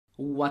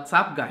What's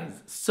up, guys?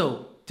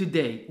 So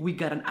today we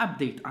got an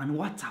update on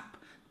WhatsApp.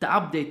 The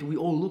update we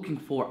all looking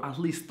for, at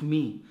least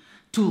me,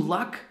 to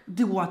lock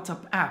the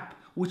WhatsApp app,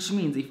 which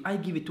means if I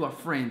give it to a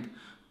friend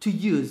to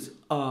use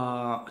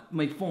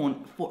my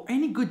phone for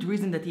any good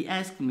reason that he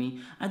asked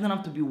me, I don't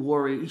have to be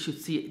worried. He should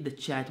see the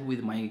chat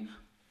with my,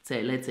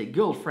 let's say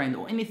girlfriend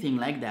or anything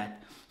like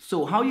that.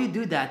 So how you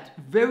do that?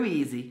 Very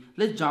easy.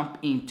 Let's jump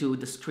into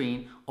the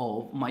screen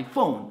of my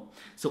phone.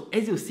 So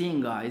as you're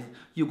seeing, guys,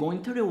 you go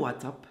into the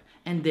WhatsApp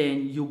and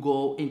then you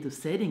go into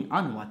setting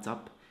on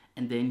WhatsApp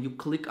and then you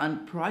click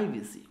on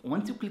privacy.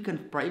 Once you click on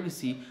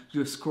privacy,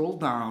 you scroll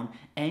down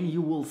and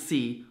you will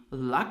see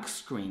lock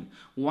screen.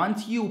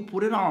 Once you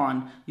put it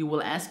on, you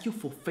will ask you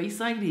for Face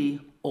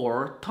ID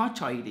or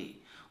Touch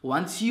ID.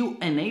 Once you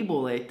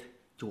enable it,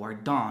 you are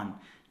done.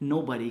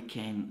 Nobody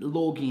can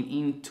log in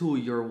into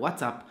your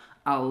WhatsApp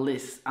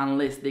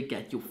unless they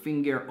get your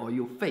finger or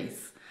your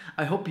face.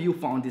 I hope you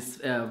found this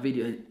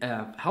video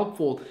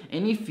helpful,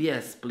 and if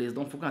yes, please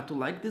don't forget to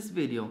like this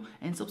video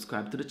and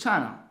subscribe to the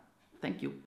channel. Thank you.